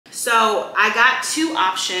So I got 2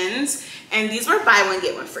 options, and these were buy one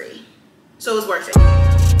get one free, so it was worth it.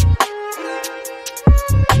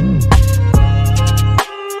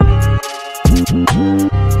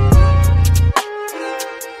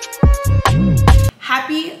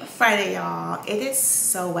 Happy Friday, y'all. It is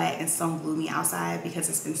so wet and so gloomy outside because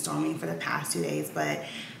it's been storming for the past 2 days, but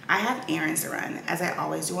I have errands to run, as I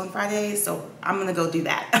always do on Fridays, so I'm gonna go do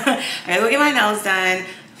that. I gotta go get my nails done.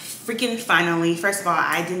 Freaking finally. First of all,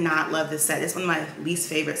 I did not love this set. It's one of my least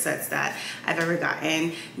favorite sets that I've ever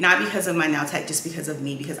gotten. Not because of my nail tech, just because of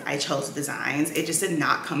me, because I chose the designs. It just did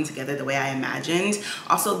not come together the way I imagined.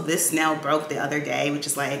 Also, this nail broke the other day, which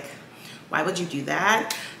is like, why would you do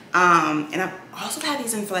that? And I've also had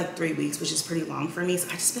these in for like 3 weeks, which is pretty long for me. So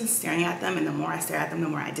I've just been staring at them, and the more I stare at them, the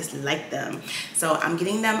more I dislike them. So I'm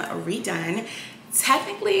getting them redone.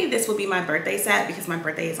 Technically, this will be my birthday set because my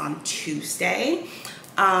birthday is on Tuesday.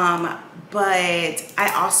 But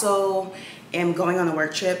I also am going on a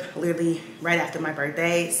work trip literally right after my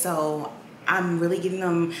birthday. So I'm really getting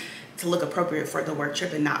them to look appropriate for the work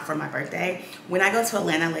trip and not for my birthday. When I go to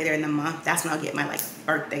Atlanta later in the month, that's when I'll get my like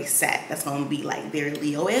birthday set. That's going to be like very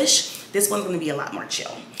Leo-ish. This one's going to be a lot more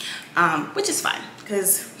chill, which is fine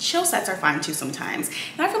because chill sets are fine too sometimes.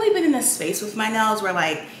 And I've really been in this space with my nails where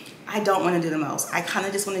like, I don't want to do the most. I kind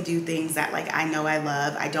of just want to do things that like I know I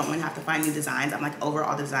love. I don't want to have to find new designs. I'm like over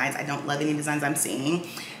all the designs. I don't love any designs I'm seeing.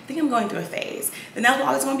 I think I'm going through a phase. The nails are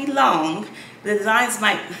always going to be long. The designs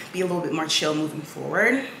might be a little bit more chill moving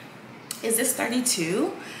forward. Is this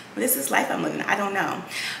 32? This is life I'm living. I don't know.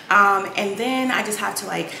 And then I just have to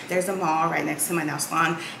like, there's a mall right next to my nail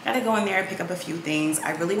salon. Gotta go in there and pick up a few things.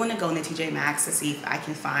 I really want to go into TJ Maxx to see if I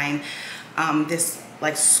can find this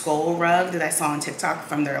like skull rug that I saw on TikTok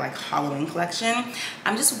from their like Halloween collection.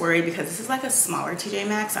 I'm just worried because this is like a smaller TJ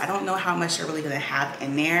Maxx. So I don't know how much they're really gonna have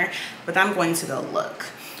in there, but I'm going to go look.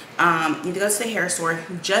 Need to go to the hair store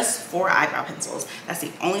just for eyebrow pencils. That's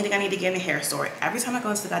the only thing I need to get in the hair store. Every time I go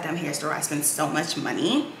into the goddamn hair store, I spend so much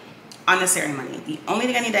money, unnecessary money. The only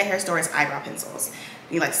thing I need at hair store is eyebrow pencils.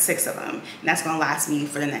 I need like 6 of them, and that's gonna last me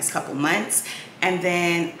for the next couple months. And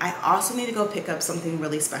then I also need to go pick up something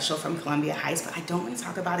really special from Columbia Heights, but I don't want to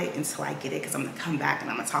talk about it until I get it because I'm gonna come back and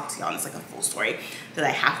I'm gonna talk to y'all, and it's like a full story that I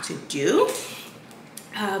have to do.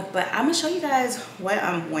 But I'm gonna show you guys what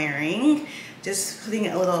I'm wearing. Just putting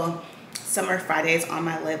a little Summer Fridays on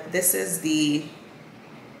my lip. This is the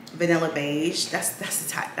vanilla beige. That's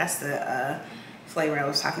the flavor I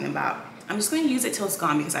was talking about. I'm just going to use it till it's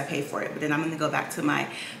gone because I paid for it, but then I'm going to go back to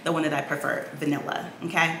the one that I prefer, vanilla.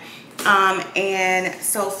 Okay. And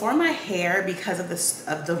so for my hair, because of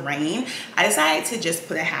the rain, I decided to just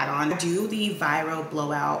put a hat on. I do the viral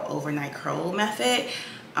blowout overnight curl method,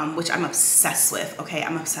 which I'm obsessed with. Okay,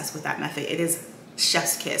 I'm obsessed with that method. It is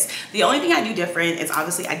chef's kiss. The only thing I do different is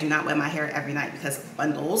obviously I do not wet my hair every night because of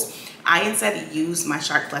bundles. I instead use my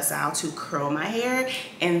Shark Flexile to curl my hair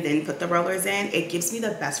and then put the rollers in. It gives me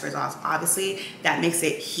the best results. Obviously that makes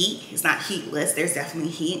it heat. It's not heatless, there's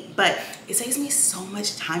definitely heat, but it saves me so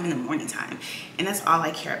much time in the morning time, and that's all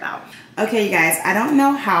I care about. Okay, you guys, I don't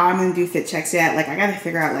know how I'm gonna do fit checks yet. Like I gotta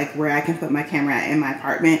figure out like where I can put my camera at in my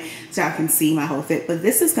apartment so I can see my whole fit, but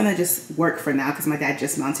this is gonna just work for now because my dad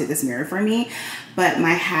just mounted this mirror for me. But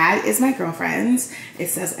my hat is my girlfriend's. It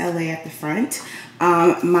says LA at the front.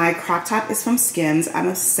 My crop top is from Skims. I'm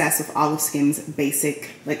obsessed with all of Skims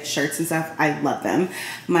basic like shirts and stuff. I love them.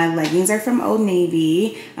 My leggings are from Old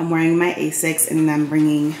Navy. I'm wearing my Asics, and then I'm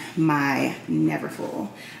bringing my Neverfull.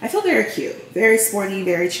 I feel very cute, very sporty,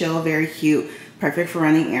 very chill, very cute, perfect for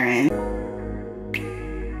running errands.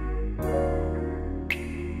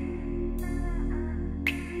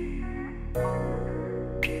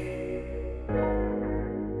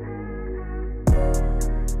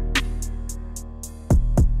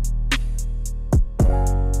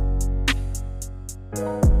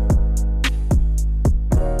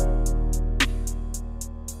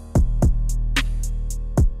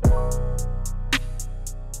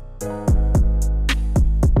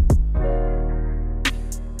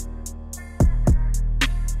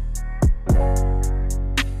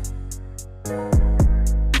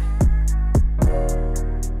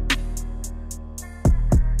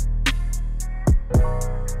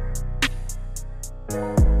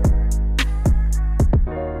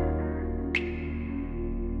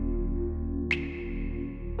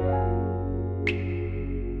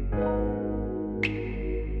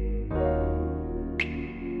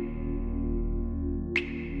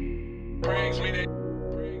 brings me that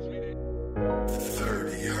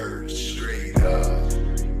 30 hertz straight up.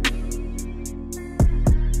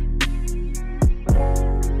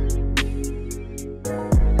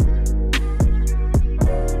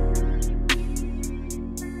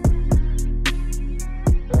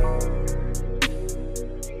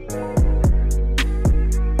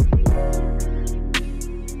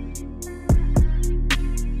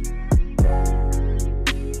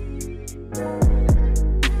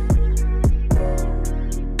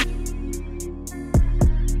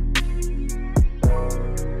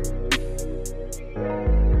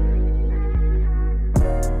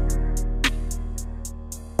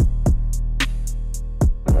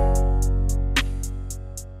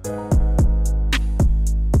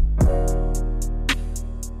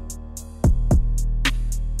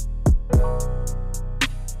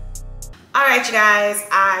 you guys,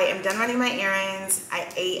 I am done running my errands. I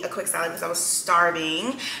ate a quick salad because I was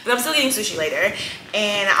starving, but I'm still getting sushi later.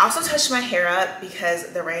 And I also touched my hair up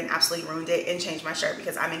because the rain absolutely ruined it, and changed my shirt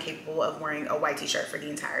because I'm incapable of wearing a white t-shirt for the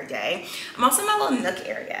entire day. I'm also in my little nook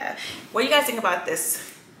area. What do you guys think about this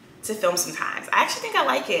to film sometimes? I actually think I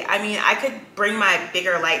like it. I mean, I could bring my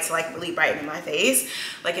bigger light to like really brighten my face,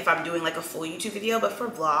 like if I'm doing like a full YouTube video, but for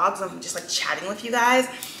vlogs, I'm just like chatting with you guys.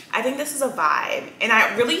 I think this is a vibe, and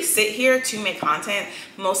I really sit here to make content.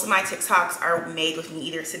 Most of my TikToks are made with me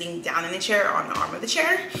either sitting down in the chair or on the arm of the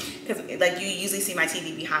chair, because like you usually see my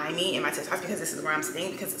TV behind me in my TikToks because this is where I'm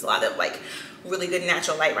sitting, because it's a lot of like really good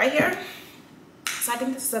natural light right here. So I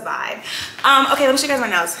think this is a vibe. Okay, let me show you guys my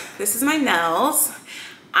nails. This is my nails.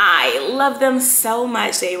 I love them so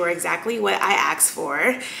much. They were exactly what I asked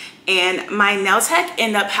for. And my nail tech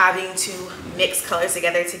ended up having to mix colors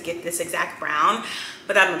together to get this exact brown,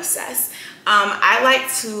 but I'm obsessed. I like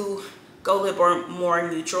to go a little more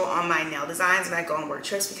neutral on my nail designs when I go on work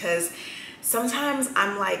trips, because sometimes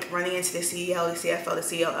I'm like running into the CEO, the CFO,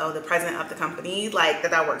 the COO, the president of the company like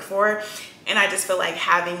that I work for, and I just feel like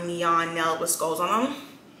having neon nails with skulls on them,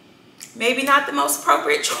 maybe not the most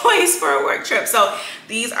appropriate choice for a work trip. So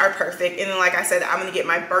these are perfect. And then, like I said, I'm gonna get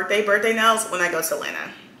my birthday nails when I go to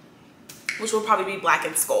Atlanta, which will probably be black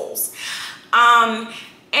and skulls.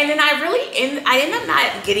 And then I ended up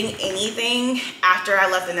not getting anything after I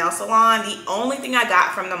left the nail salon. The only thing I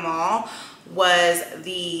got from the mall was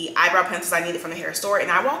the eyebrow pencils I needed from the hair store, and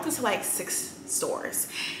I walked into like 6 stores,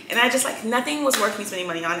 and I just like, nothing was worth me spending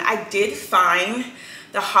money on. I did find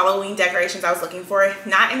the Halloween decorations I was looking for,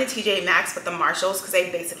 not in the TJ Maxx, but the Marshalls, because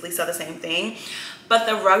they basically sell the same thing. But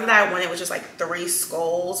the rug that I wanted was just like 3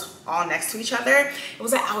 skulls all next to each other. It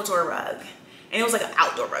was an outdoor rug, and it was like an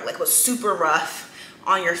outdoor rug, like it was super rough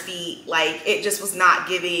on your feet. Like, it just was not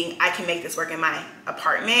giving, I can make this work in my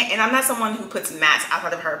apartment. And I'm not someone who puts mats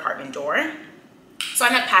outside of her apartment door, so I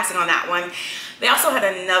ended up passing on that one. They also had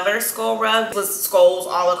another skull rug. It was skulls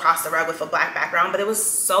all across the rug with a black background, but it was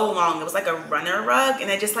so long. It was like a runner rug, and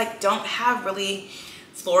I just like don't have really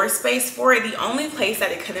floor space for it. The only place that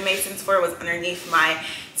it could have made sense for was underneath my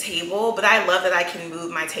table, but I love that I can move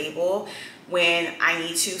my table when I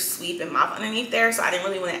need to sweep and mop underneath there, so I didn't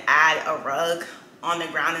really want to add a rug on the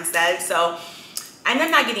ground instead. So I ended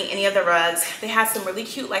up not getting any of the rugs. They had some really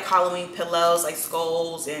cute like Halloween pillows, like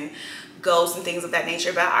skulls and ghosts and things of that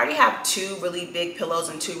nature, but I already have 2 really big pillows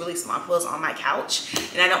and 2 really small pillows on my couch,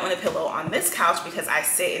 and I don't want a pillow on this couch because I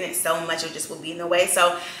sit in it so much it just will be in the way.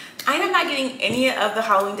 So I ended up not getting any of the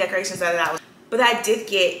Halloween decorations that I was, but I did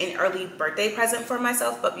get an early birthday present for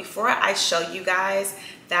myself. But before I show you guys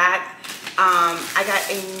that, I got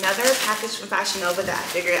another package from Fashion Nova that I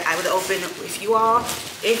figured I would open with you all.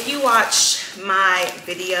 If you watch my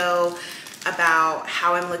video about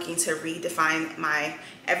how I'm looking to redefine my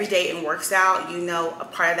everyday and work style, you know a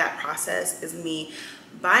part of that process is me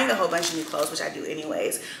buying a whole bunch of new clothes, which I do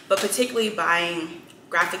anyways, but particularly buying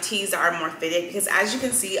graphic tees that are more fitted, because as you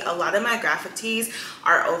can see, a lot of my graphic tees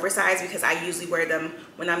are oversized because I usually wear them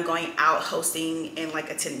when I'm going out hosting and like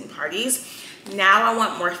attending parties. Now I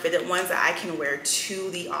want more fitted ones that I can wear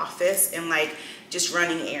to the office and like just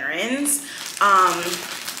running errands.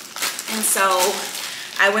 And so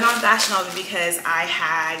I went on Fashion Nova because I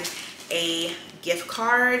had a gift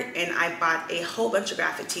card and I bought a whole bunch of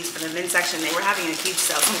graphic tees from the men's section. They were having a huge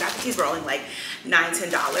sale. Some graphic tees were only like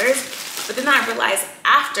 $9–10. But then I realized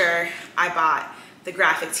after I bought the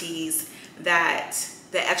graphic tees that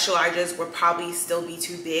the extra larges would probably still be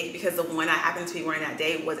too big, because the one I happened to be wearing that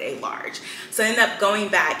day was a large. So I ended up going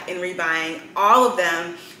back and rebuying all of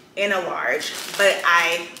them in a large, but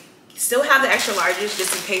I still have the extra larges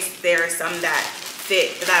just in case there are some that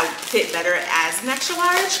I fit better as an extra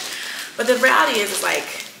large. But the reality is like,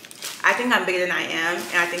 I think I'm bigger than I am,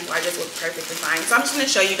 and I think larges look perfectly fine. So I'm just gonna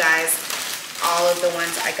show you guys all of the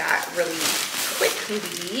ones I got really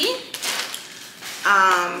quickly.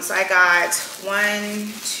 So I got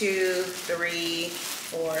 1, 2, 3,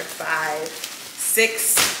 4, 5,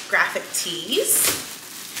 6 graphic tees.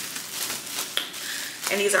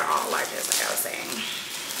 And these are all larges, like I was saying.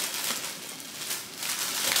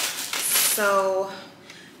 So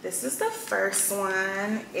this is the first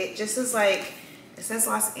one. It just is like, it says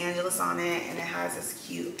Los Angeles on it, and it has this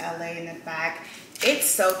cute LA in the back. It's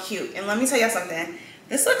so cute. And let me tell you something.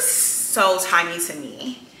 This looks so tiny to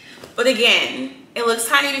me. But again, it looks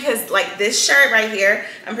tiny because like this shirt right here,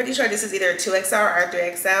 I'm pretty sure this is either a 2XL or a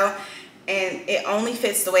 3XL. And it only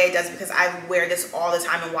fits the way it does because I wear this all the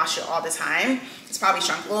time and wash it all the time. It's probably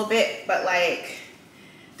shrunk a little bit, but like,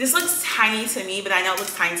 this looks tiny to me, but I know it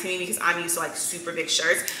looks tiny to me because I'm used to like super big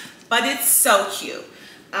shirts, but it's so cute.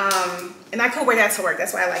 And I could wear that to work.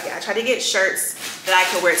 That's why I like it. I try to get shirts that I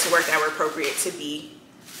could wear to work that were appropriate to be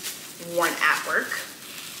worn at work.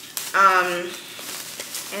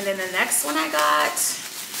 And then the next one I got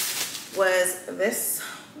was this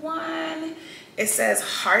one. It says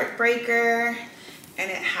Heartbreaker, and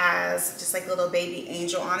it has just like a little baby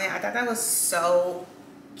angel on it. I thought that was so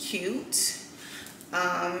cute.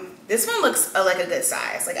 This one looks like a good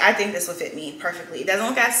size. Like, I think this would fit me perfectly. It doesn't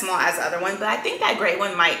look as small as the other one, but I think that gray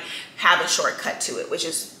one might have a short cut to it, which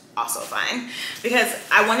is also fine, because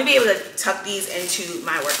I want to be able to tuck these into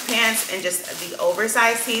my work pants, and just the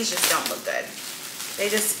oversized tees just don't look good. They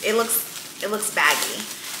just, it looks baggy.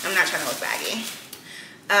 I'm not trying to look baggy.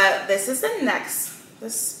 This is the next,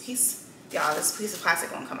 this piece, y'all, this piece of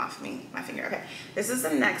plastic won't come off my finger. Okay, this is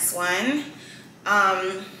the next one.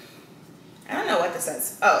 I don't know what this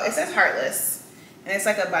says. Oh, it says Heartless, and it's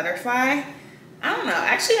like a butterfly. I don't know.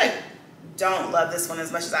 Actually, I don't love this one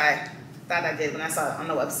as much as I thought I did when I saw it on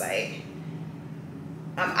the website.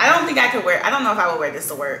 I don't think I could wear, I don't know if I would wear this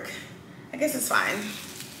to work. I guess it's fine.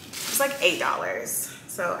 It's like $8,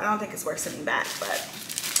 so I don't think it's worth sending back, but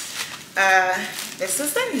this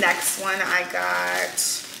is the next one I got.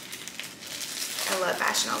 I love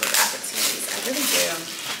Fashion Over graphic tees. I really do.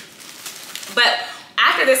 But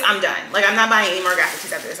after this, I'm done. Like, I'm not buying any more graphic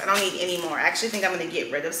tees after this. I don't need any more. I actually think I'm going to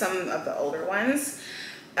get rid of some of the older ones.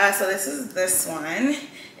 So this is this one.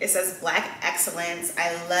 It says Black Excellence.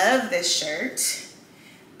 I love this shirt.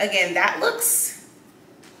 Again, that looks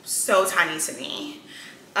so tiny to me.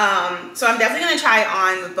 So I'm definitely going to try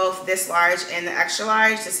on with both this large and the extra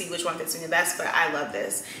large to see which one fits me the best, but I love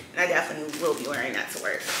this, and I definitely will be wearing that to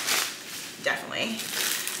work. Definitely.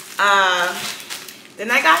 Then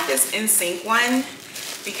I got this NSYNC one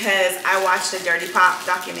because I watched the Dirty Pop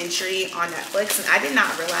documentary on Netflix, and I did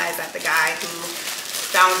not realize that the guy who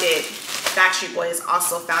founded Backstreet Boys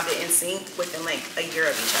also founded NSYNC within like a year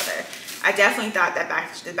of each other. I definitely thought that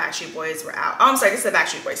the Backstreet Boys were out. Oh, I'm sorry, this is a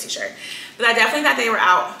Backstreet Boys t-shirt. But I definitely thought they were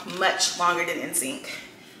out much longer than NSYNC.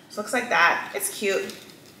 So looks like that. It's cute.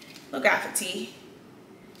 Little graphic tee.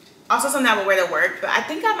 Also something I would wear to work, but I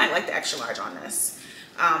think I might like the extra large on this.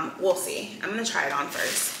 We'll see. I'm gonna try it on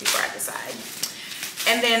first before I decide.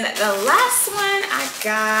 And then the last one I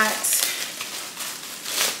got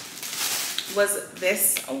was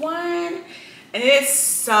this one. And it is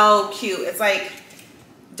so cute. It's like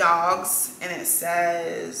dogs, and it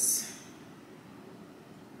says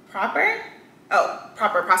proper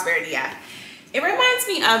prosperity. Yeah, it reminds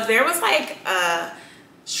me of, there was like a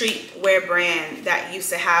streetwear brand that used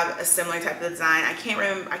to have a similar type of design. I can't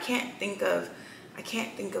remember, I can't think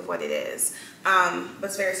of what it is, but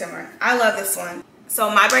it's very similar. I love this one. So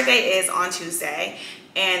my birthday is on Tuesday,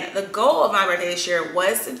 and the goal of my birthday this year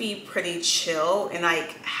was to be pretty chill, and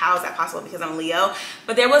like, how is that possible because I'm Leo?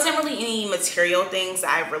 But there wasn't really any material things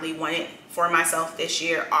that I really wanted for myself this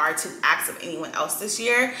year or to ask of anyone else this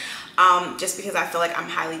year, just because I feel like I'm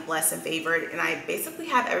highly blessed and favored, and I basically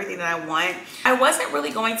have everything that I want. I wasn't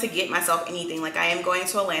really going to get myself anything. Like, I am going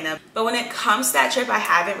to Atlanta, but when it comes to that trip, I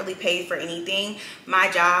haven't really paid for anything. My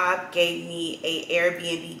job gave me a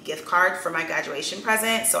Airbnb gift card for my graduation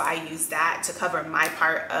present, so I used that to cover my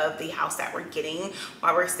part of the house that we're getting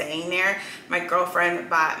while we're staying there. My girlfriend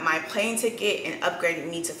bought my plane ticket and upgraded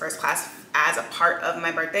me to first class as a part of my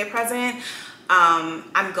birthday present.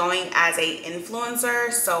 I'm going as a influencer,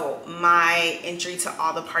 so my entry to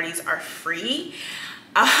all the parties are free.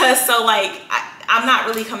 So like, I'm not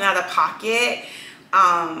really coming out of pocket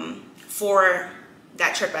for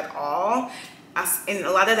that trip at all. And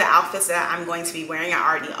a lot of the outfits that I'm going to be wearing I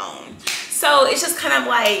already own. So it's just kind of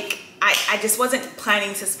like, I just wasn't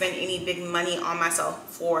planning to spend any big money on myself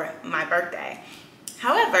for my birthday.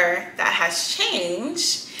 However, that has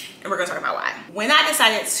changed, and we're gonna talk about why. When I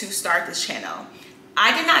decided to start this channel,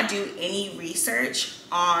 I did not do any research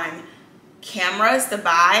on cameras to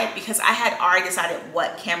buy because I had already decided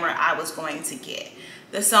what camera I was going to get.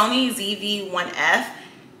 The Sony zv-1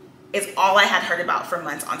 is all I had heard about for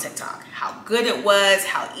months on TikTok. How good it was,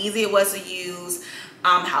 how easy it was to use,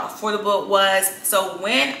 how affordable it was. So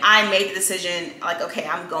when I made the decision, like, okay,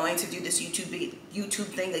 I'm going to do this YouTube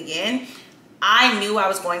thing again, I knew I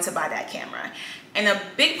was going to buy that camera. And a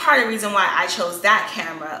big part of the reason why I chose that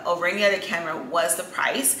camera over any other camera was the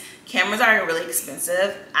price. Cameras are really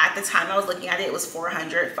expensive. At the time I was looking at it, it was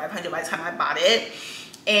 $400, $500 by the time I bought it.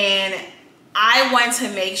 And I wanted to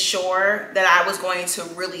make sure that I was going to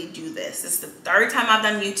really do this. This is the third time I've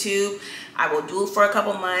done YouTube. I will do it for a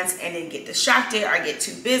couple months and then get distracted or get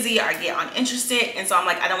too busy or get uninterested. And so I'm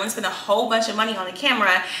like, I don't want to spend a whole bunch of money on a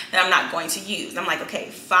camera that I'm not going to use. And I'm like, okay,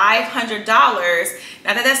 $500.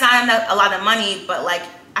 Now that's not a lot of money, but like,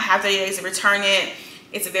 I have 30 days to return it.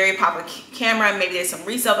 It's a very popular camera. Maybe there's some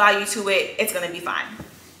resale value to it. It's gonna be fine.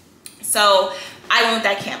 So I went with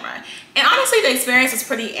that camera. And honestly, the experience was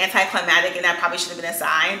pretty anticlimactic, and that probably should have been a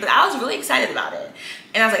sign, but I was really excited about it.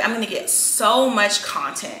 And I was like, I'm gonna get so much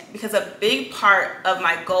content, because a big part of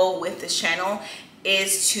my goal with this channel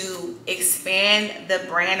is to expand the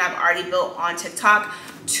brand I've already built on TikTok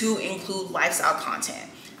to include lifestyle content.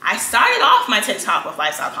 I started off my TikTok with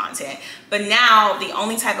lifestyle content, but now the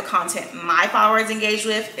only type of content my followers engage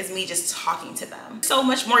with is me just talking to them. So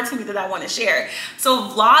much more to me that I want to share. So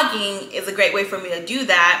vlogging is a great way for me to do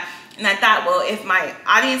that. And I thought, well, if my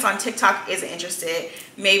audience on TikTok isn't interested,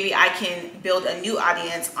 maybe I can build a new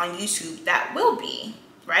audience on YouTube that will be,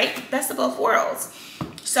 right? Best of both worlds.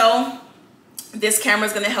 So this camera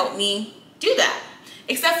is going to help me do that,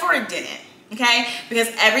 except for it didn't. Okay, because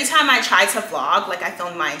every time I try to vlog, like I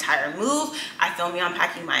filmed my entire move, I filmed me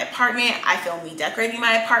unpacking my apartment, I filmed me decorating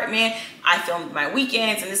my apartment, I filmed my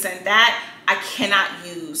weekends and this and that, I cannot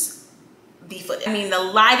use the footage. I mean, the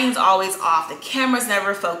lighting's always off, the camera's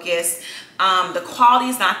never focused, the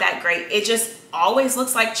quality's not that great. It just always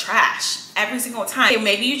looks like trash every single time.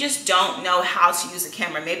 Maybe you just don't know how to use the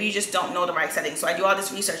camera. Maybe you just don't know the right settings. So I do all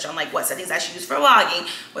this research on like what settings I should use for vlogging,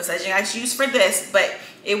 what settings I should use for this, but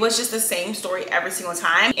it was just the same story every single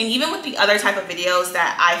time. And even with the other type of videos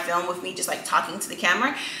that I film with me just like talking to the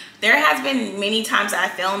camera, there has been many times that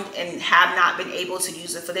I filmed and have not been able to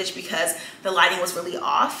use the footage because the lighting was really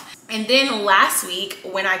off. And then last week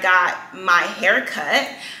when I got my hair cut,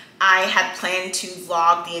 I had planned to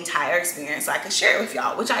vlog the entire experience so I could share it with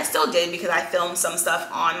y'all, which I still did because I filmed some stuff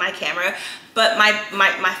on my camera, but my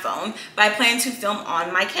phone, but I planned to film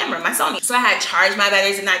on my camera, my Sony. So I had charged my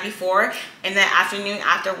batteries the night before, and that afternoon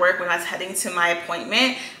after work when I was heading to my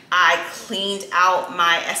appointment, I cleaned out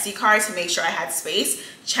my SD card to make sure I had space,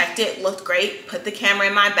 checked it, looked great, put the camera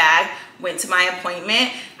in my bag, went to my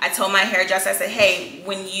appointment. I told my hairdresser, I said, hey,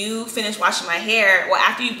 when you finish washing my hair, well,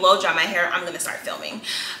 after you blow dry my hair, I'm gonna start filming.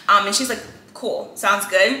 And she's like, cool, sounds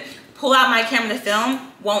good. Pull out my camera to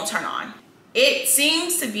film, won't turn on. It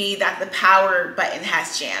seems to be that the power button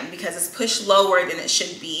has jammed because it's pushed lower than it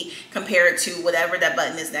should be compared to whatever that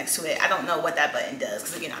button is next to it. I don't know what that button does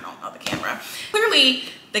because again, I don't know the camera. Clearly,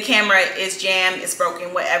 the camera is jammed, it's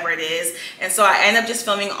broken, whatever it is. And so I end up just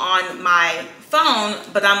filming on my phone,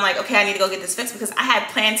 but I'm like, okay, I need to go get this fixed because I had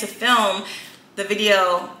planned to film the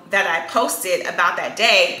video that I posted about that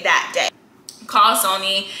day. Call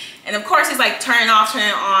Sony, and of course, it's like turn it off, turn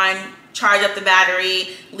it on, charge up the battery,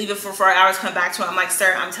 leave it for 4 hours, come back to it. I'm like,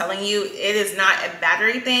 sir, I'm telling you, it is not a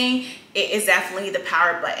battery thing. It is definitely the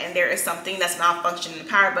power button. There is something that's malfunctioning. The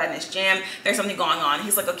power button is jammed. There's something going on.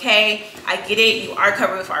 He's like, okay, I get it. You are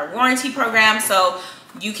covered with our warranty program, so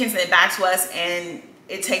you can send it back to us, and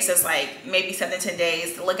it takes us like maybe 7 to 10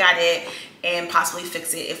 days to look at it and possibly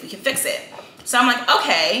fix it if we can fix it. So I'm like,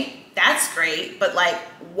 okay, that's great, but like,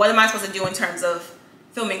 what am I supposed to do in terms of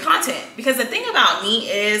filming content? Because the thing about me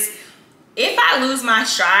is, if I lose my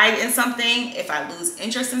stride in something, if I lose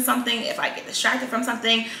interest in something, if I get distracted from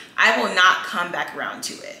something, I will not come back around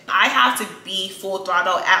to it. I have to be full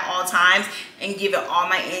throttle at all times and give it all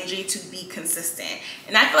my energy to be consistent.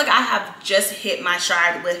 And I feel like I have just hit my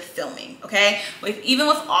stride with filming, okay? Even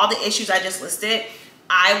with all the issues I just listed,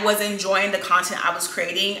 I was enjoying the content I was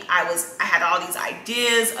creating. I had all these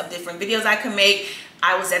ideas of different videos I could make.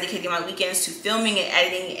 I was dedicating my weekends to filming and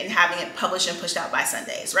editing and having it published and pushed out by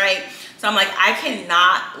Sundays, right? So I'm like, I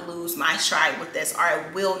cannot lose my stride with this or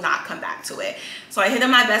I will not come back to it. So I hit up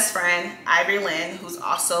my best friend, Ivory Lynn, who's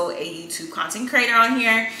also a YouTube content creator on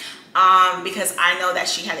here, because I know that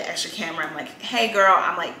she had an extra camera. I'm like, hey girl,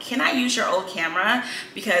 I'm like, can I use your old camera?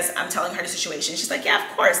 Because I'm telling her the situation. She's like, yeah,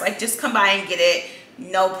 of course. Like, just come by and get it.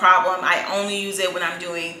 No problem. I only use it when I'm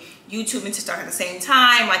doing YouTube and TikTok at the same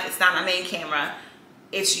time. Like, it's not my main camera.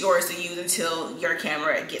 It's yours to use until your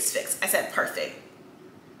camera gets fixed. I said, perfect.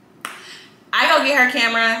 I go get her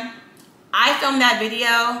camera. I filmed that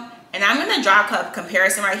video, and I'm gonna drop a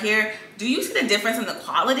comparison right here. Do you see the difference in the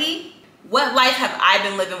quality? What life have I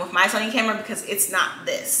been living with my Sony camera? Because it's not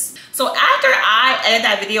this. So after I edited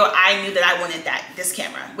that video, I knew that I wanted this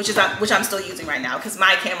camera, which I'm still using right now because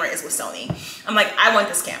my camera is with Sony. I'm like, I want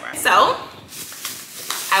this camera. So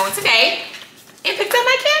I went today and picked up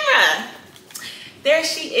my camera. There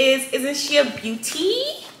she is. Isn't she a beauty?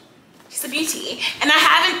 She's a beauty. And I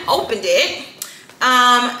haven't opened it.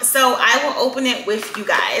 So I will open it with you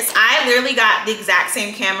guys. I literally got the exact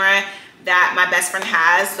same camera that my best friend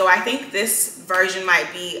has, though I think this version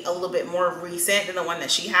might be a little bit more recent than the one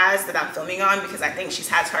that she has that I'm filming on, because I think she's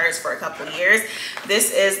had hers for a couple of years.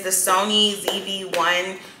 This is the Sony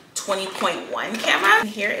zv-1 20.1 camera. And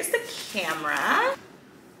here is the camera.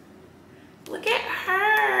 Look at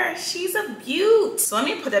her, she's a beaut. So let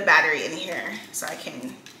me put a battery in here so I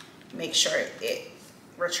can make sure it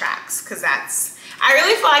retracts, because I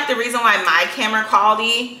really feel like the reason why my camera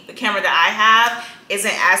quality, the camera that I have,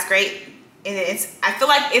 isn't as great, and I feel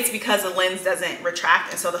like it's because the lens doesn't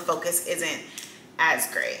retract, and so the focus isn't as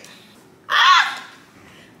great. Ah,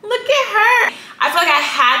 look at her. I feel like I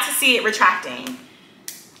had to see it retracting,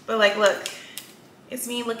 but like, look, it's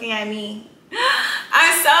me looking at me.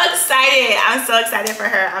 I'm so excited. I'm so excited for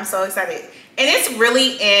her. I'm so excited. And it's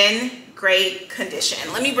really in great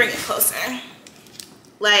condition. Let me bring it closer.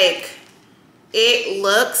 Like, it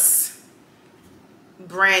looks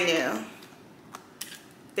brand new.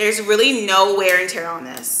 There's really no wear and tear on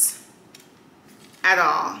this at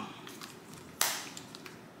all.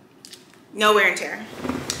 No wear and tear.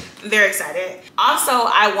 I'm very excited. Also,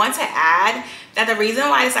 I want to add that the reason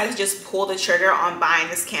why I decided to just pull the trigger on buying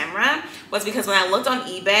this camera was because when I looked on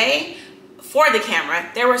eBay for the camera,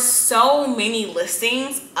 there were so many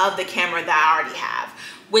listings of the camera that I already have,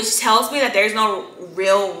 which tells me that there's no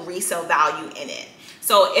real resale value in it.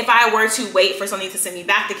 So if I were to wait for Sony to send me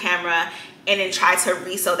back the camera and then try to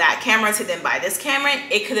resell that camera to then buy this camera,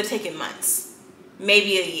 it could have taken months,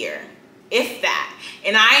 maybe a year, if that.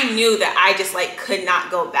 And I knew that I just like could not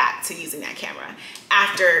go back to using that camera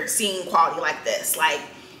after seeing quality like this. Like,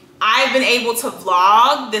 I've been able to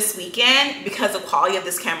vlog this weekend because the quality of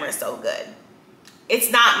this camera is so good. It's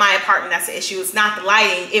not my apartment that's the issue. It's not the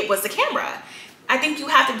lighting, it was the camera. I think you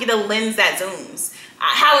have to get a lens that zooms.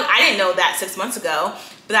 I didn't know that 6 months ago,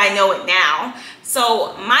 but I know it now.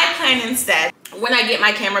 So my plan instead, when I get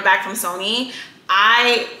my camera back from Sony,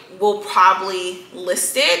 I will probably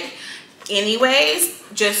list it anyways,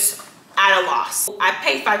 just at a loss. I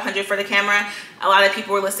paid $500 for the camera. A lot of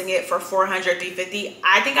people were listing it for $400, $350.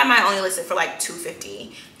 I think I might only list it for like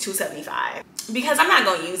 $250, $275, because I'm not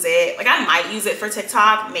gonna use it. Like, I might use it for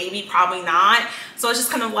TikTok, maybe, probably not. So it's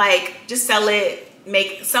just kind of like, just sell it,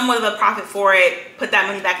 make somewhat of a profit for it, put that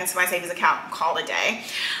money back into my savings account, call it a day.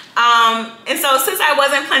 And so since I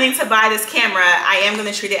wasn't planning to buy this camera, I am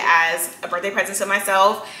gonna treat it as a birthday present to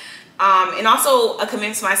myself. And also a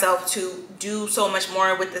commitment to myself to do so much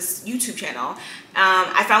more with this YouTube channel.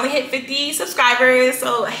 I finally hit 50 subscribers,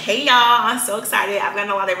 so hey y'all, I'm so excited. I've gotten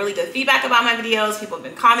a lot of really good feedback about my videos. People have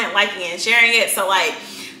been commenting, liking, and sharing it. So like,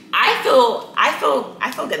 I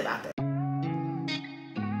feel good about this.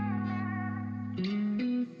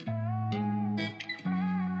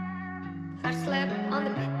 I slept on the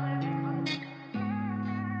bed.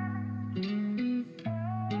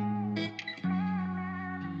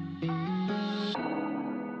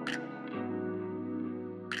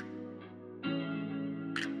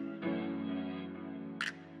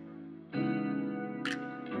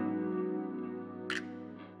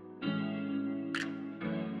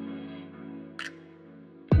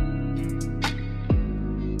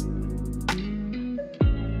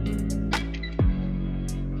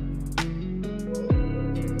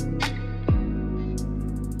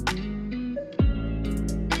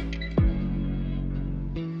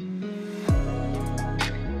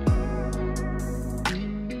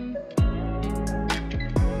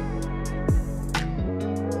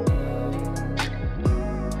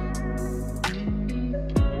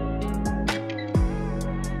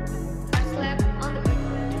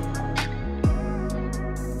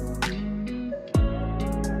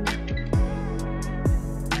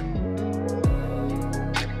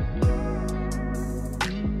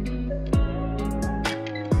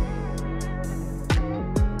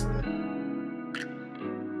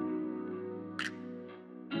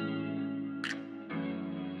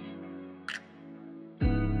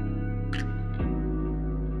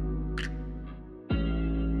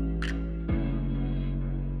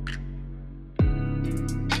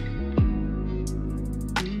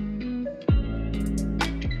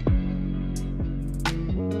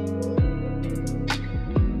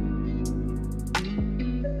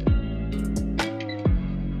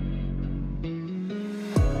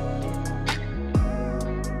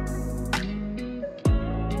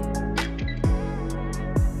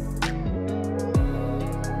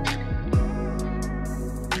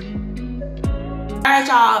 Alright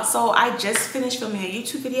y'all, so I just finished filming a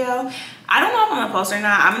YouTube video. I don't know if I'm gonna post it or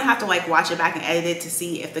not. I'm gonna have to like watch it back and edit it to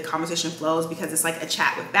see if the conversation flows, because it's like a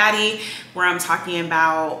chat with Batty where I'm talking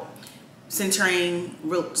about centering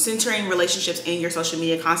relationships in your social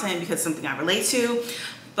media content, because it's something I relate to.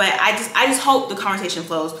 But I just hope the conversation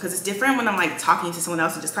flows, because it's different when I'm like talking to someone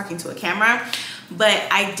else and just talking to a camera. But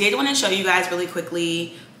I did want to show you guys really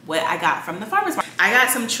quickly what I got from the farmer's market. I got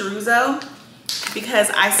some chorizo. because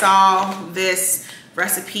I saw this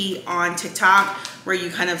recipe on TikTok where you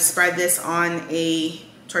kind of spread this on a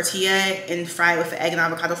tortilla and fry it with egg and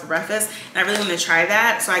avocado for breakfast, and I really want to try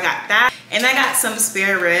that, so I got that. And I got some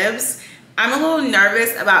spare ribs. I'm a little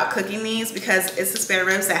nervous about cooking these because it's the spare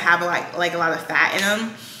ribs that have like a lot of fat in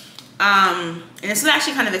them. And this was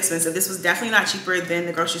actually kind of expensive. This was definitely not cheaper than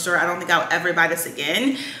the grocery store. I don't think I'll ever buy this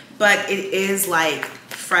again, but it is like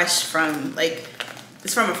fresh from, like,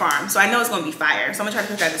 it's from a farm, so I know it's going to be fire. So I'm gonna try to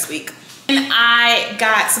cook that this week. And I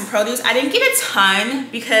got some produce. I didn't get a ton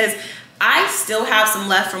because I still have some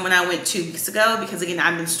left from when I went 2 weeks ago, because again,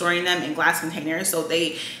 I've been storing them in glass containers, so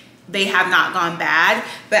they have not gone bad,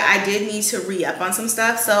 but I did need to re-up on some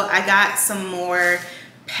stuff. So I got some more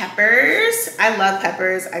peppers. I love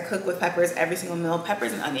peppers. I cook with peppers every single meal,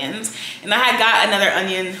 peppers and onions. And I had got another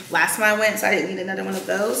onion last time I went, so I didn't need another one of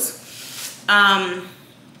those.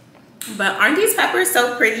 But aren't these peppers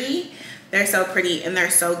so pretty? They're so pretty and they're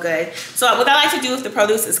so good. So what I like to do with the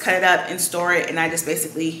produce is cut it up and store it, and I just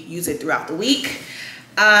basically use it throughout the week.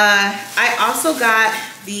 I also got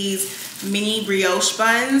these mini brioche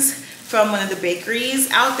buns from one of the bakeries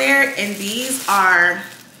out there, and these are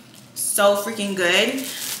so freaking good.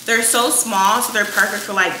 They're so small, so they're perfect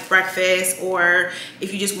for like breakfast, or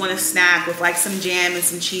if you just want a snack with like some jam and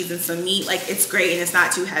some cheese and some meat. Like, it's great and it's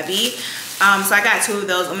not too heavy. So I got 2 of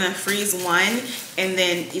those. I'm gonna freeze one and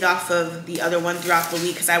then eat off of the other one throughout the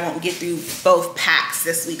week, because I won't get through both packs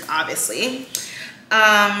this week, obviously.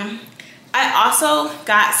 I also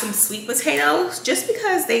got some sweet potatoes just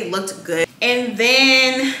because they looked good. And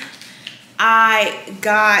then I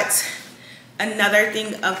got another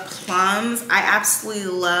thing of plums. I absolutely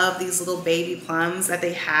love these little baby plums that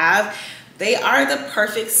they have. They are the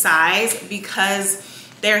perfect size because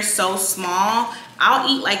they're so small.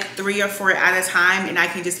 I'll eat like 3 or 4 at a time, and I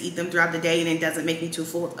can just eat them throughout the day, and it doesn't make me too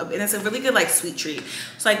full. And it's a really good like sweet treat.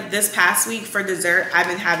 So like this past week for dessert, I've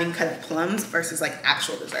been having cut up plums versus like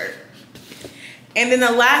actual dessert. And then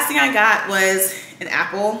the last thing I got was an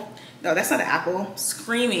apple. No, that's not an apple.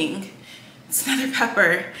 Screaming. It's another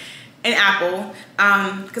pepper. An apple.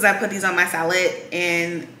 Because I put these on my salad,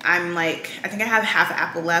 and I'm like, I think I have half an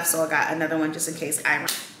apple left, so I got another one just in case I run.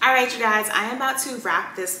 All right, you guys, I am about to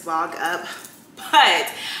wrap this vlog up,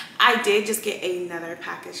 but I did just get another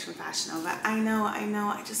package from Fashion Nova. I know,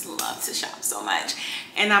 I just love to shop so much.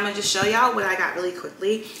 And I'm gonna just show y'all what I got really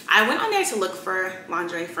quickly. I went on there to look for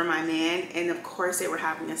lingerie for my man, and of course they were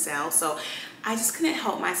having a sale, so I just couldn't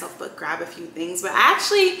help myself but grab a few things. But I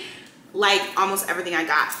actually like almost everything I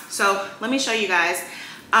got. So let me show you guys.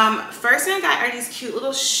 First thing I got are these cute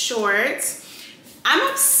little shorts. I'm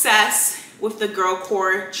obsessed with the girl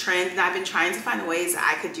core trend, and I've been trying to find ways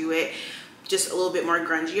that I could do it just a little bit more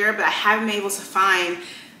grungier, but I haven't been able to find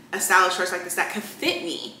a style of shorts like this that could fit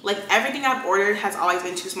me. Like, everything I've ordered has always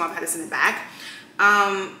been too small. I've had to send it back.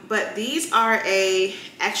 But these are a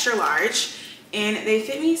extra large, and they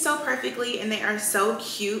fit me so perfectly, and they are so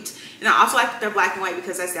cute. And I also like that they're black and white,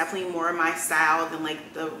 because that's definitely more my style than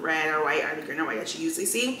like the red or white or the green or white that you usually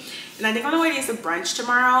see. And I think I'm gonna wear these to brunch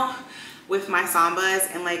tomorrow with my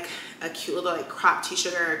sambas and like a cute little like crop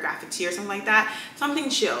t-shirt or a graphic tee or something like that. Something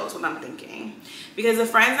chill is what I'm thinking. Because the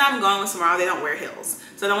friends that I'm going with tomorrow, they don't wear heels.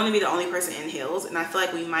 So I don't want to be the only person in heels, and I feel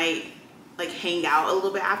like we might like hang out a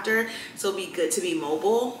little bit after. So it'll be good to be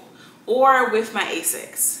mobile, or with my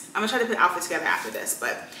Asics. I'm gonna try to put outfits together after this,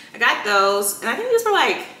 but I got those, and I think these were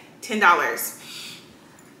like $10.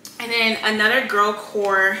 And then another girl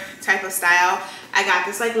core type of style, I got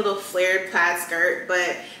this like little flared plaid skirt,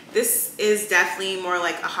 but this is definitely more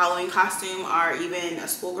like a Halloween costume or even a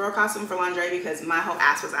schoolgirl costume for lingerie, because my whole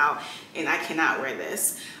ass was out and I cannot wear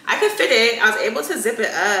this. I could fit it. I was able to zip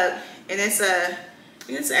it up, and I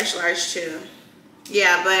think it's extra large too.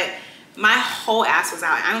 Yeah, but my whole ass was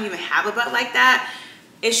out. I don't even have a butt like that.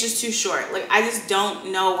 It's just too short. Like, I just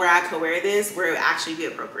don't know where I could wear this where it would actually be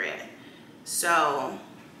appropriate. So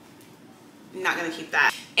I'm not gonna keep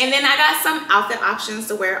that. And then I got some outfit options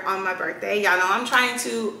to wear on my birthday. Y'all know I'm trying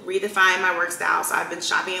to redefine my work style, so I've been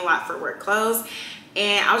shopping a lot for work clothes.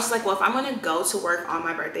 And I was just like, well, if I'm gonna go to work on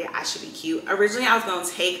my birthday, I should be cute. Originally, I was gonna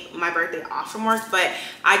take my birthday off from work, but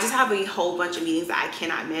I just have a whole bunch of meetings that I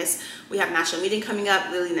cannot miss. We have a national meeting coming up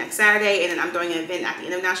literally next Saturday, and then I'm doing an event at the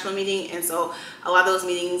end of national meeting. And so a lot of those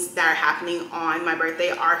meetings that are happening on my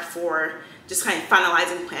birthday are for just kind of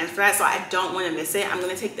finalizing plans for that, so I don't want to miss it. I'm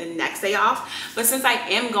going to take the next day off, but since I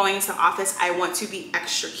am going to office, I want to be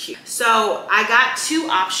extra cute. So I got 2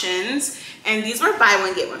 options, and these were buy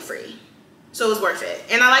one get one free, so it was worth it,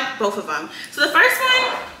 and I like both of them. So the first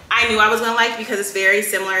one I knew I was going to like because it's very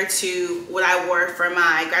similar to what I wore for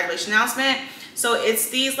my graduation announcement. So it's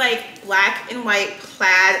these like black and white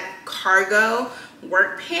plaid cargo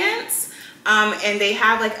work pants. And they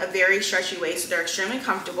have like a very stretchy waist, so they're extremely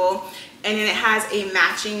comfortable. And then it has a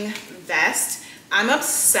matching vest. I'm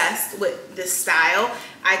obsessed with this style.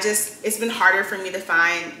 It's been harder for me to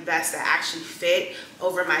find vests that actually fit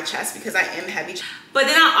over my chest because I am heavy. But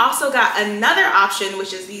then I also got another option,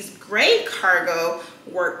 which is these gray cargo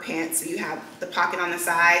work pants. So you have the pocket on the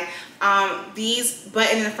side. These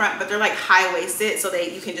button in the front, but they're like high-waisted, so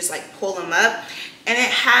you can just like pull them up. And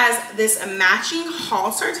it has this matching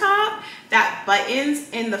halter top that buttons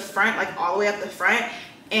in the front, like all the way up the front.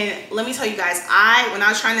 And let me tell you guys, when I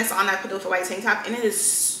was trying this on, I put it with a white tank top, and it is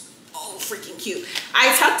so freaking cute.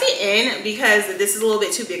 I tucked it in because this is a little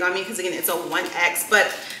bit too big on me because, again, it's a 1X.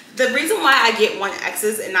 But the reason why I get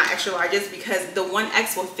 1Xs and not extra larges is because the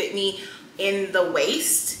 1X will fit me in the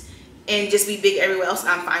waist and just be big everywhere else, and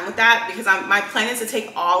I'm fine with that because my plan is to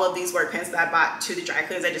take all of these work pants that I bought to the dry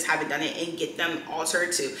cleaners. I just haven't done it, and get them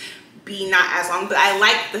altered to be not as long. But I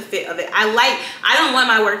like the fit of it. I don't want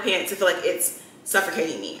my work pants to feel like it's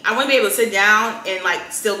suffocating me. I want to be able to sit down and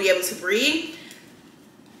like still be able to breathe.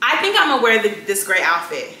 I think I'm gonna wear this gray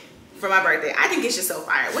outfit for my birthday. I think it's just so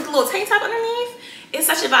fire with the little tank top underneath. It's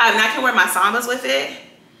such a vibe, and I can wear my sambas with it.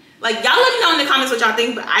 Like, y'all let me know in the comments what y'all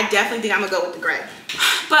think, but I definitely think I'm gonna go with the gray.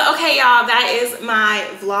 But okay, y'all, that is my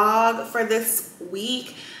vlog for this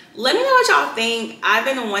week. Let me know what y'all think. I've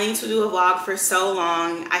been wanting to do a vlog for so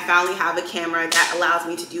long. I finally have a camera that allows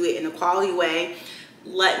me to do it in a quality way.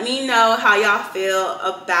 Let me know how y'all feel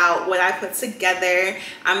about what I put together.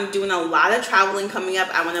 I'm doing a lot of traveling coming up.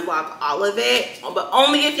 I want to vlog all of it, but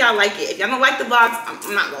only if y'all like it. If y'all don't like the vlogs,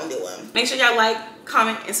 I'm not gonna do them. Make sure y'all like,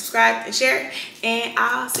 comment, and subscribe, and share, and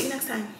I'll see you next time.